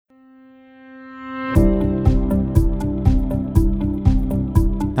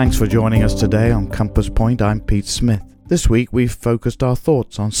Thanks for joining us today on Compass Point. I'm Pete Smith. This week we've focused our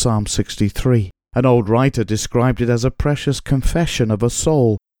thoughts on Psalm 63. An old writer described it as a precious confession of a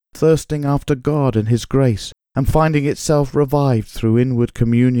soul thirsting after God and His grace, and finding itself revived through inward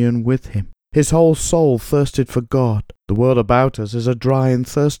communion with Him. His whole soul thirsted for God. The world about us is a dry and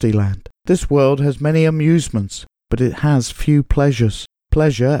thirsty land. This world has many amusements, but it has few pleasures.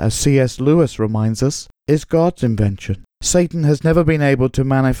 Pleasure, as C.S. Lewis reminds us, is God's invention. Satan has never been able to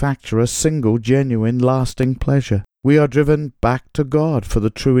manufacture a single genuine, lasting pleasure. We are driven back to God for the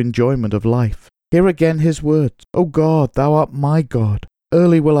true enjoyment of life. Hear again His words, O God, Thou art my God.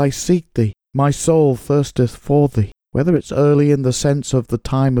 Early will I seek Thee. My soul thirsteth for Thee. Whether it's early in the sense of the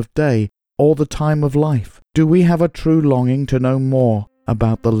time of day or the time of life, do we have a true longing to know more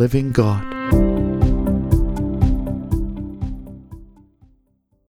about the living God?